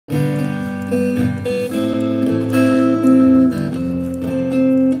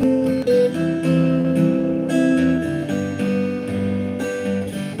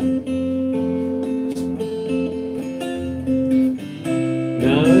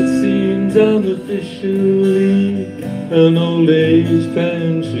means I'm officially an old age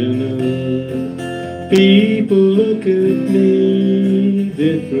pensioner. People look at me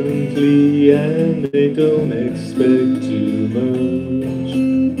differently and they don't expect too much.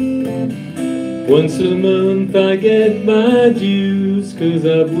 Once a month I get my dues, 'cause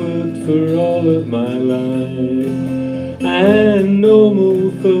I've worked for all of my life. And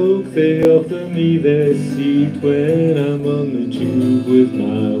normal folk, they offer me their seat when I'm on the tube with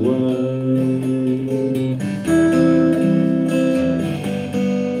my wife.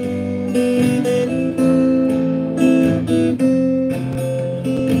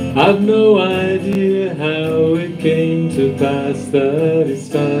 I've no idea how it came to pass that it's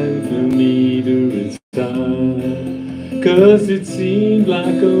time for me to retire, 'cause it seemed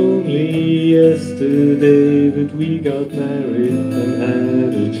like only yesterday that we got married and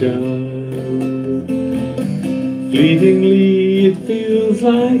had a child. Fleetingly it feels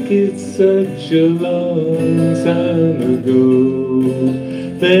like it's such a long time ago.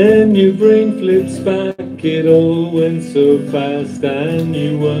 Then your brain flips back, it all went so fast, and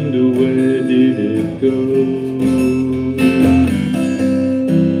you wonder where did it go.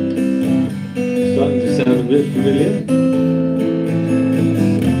 Starting to sound a bit familiar.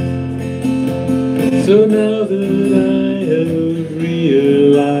 So now that I have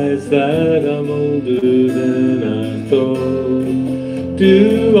realized that I'm older than I thought, do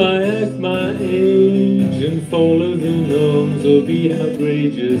I act my age and follow the norms, or be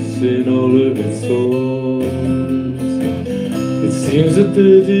outrageous in all of its forms? It seems that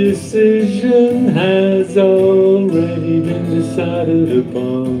the decision has already been decided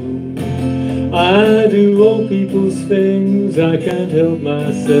upon. I do old people's things, I can't help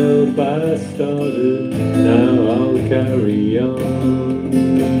myself, I started, now I'll carry on.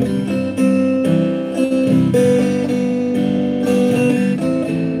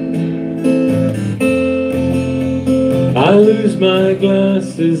 I lose my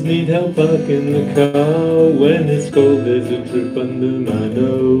glasses, need help parking the car. When it's cold there's a drip under my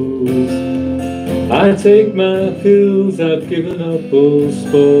nose. I take my pills, I've given up all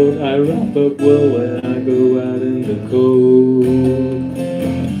sport. I wrap up well when I go out in the cold.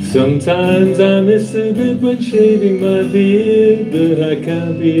 Sometimes I miss a bit when shaving my beard, but I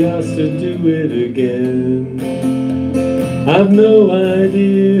can't be asked to do it again. I've no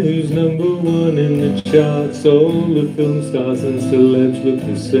idea who's number one in the charts. All the film stars and celebs look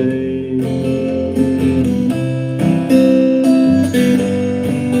the same.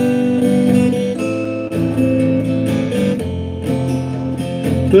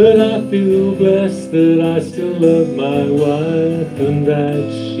 But I feel blessed that I still love my wife and that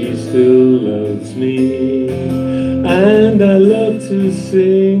she still loves me. And I love to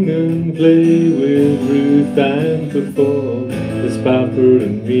sing and play with Ruth and perform as Papa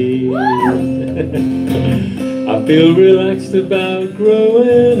and me. I feel relaxed about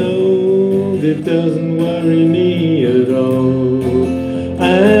growing old, it doesn't worry me at all.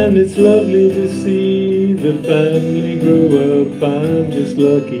 And it's lovely to see the family grow up, I'm just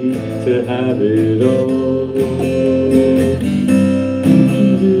lucky to have it all.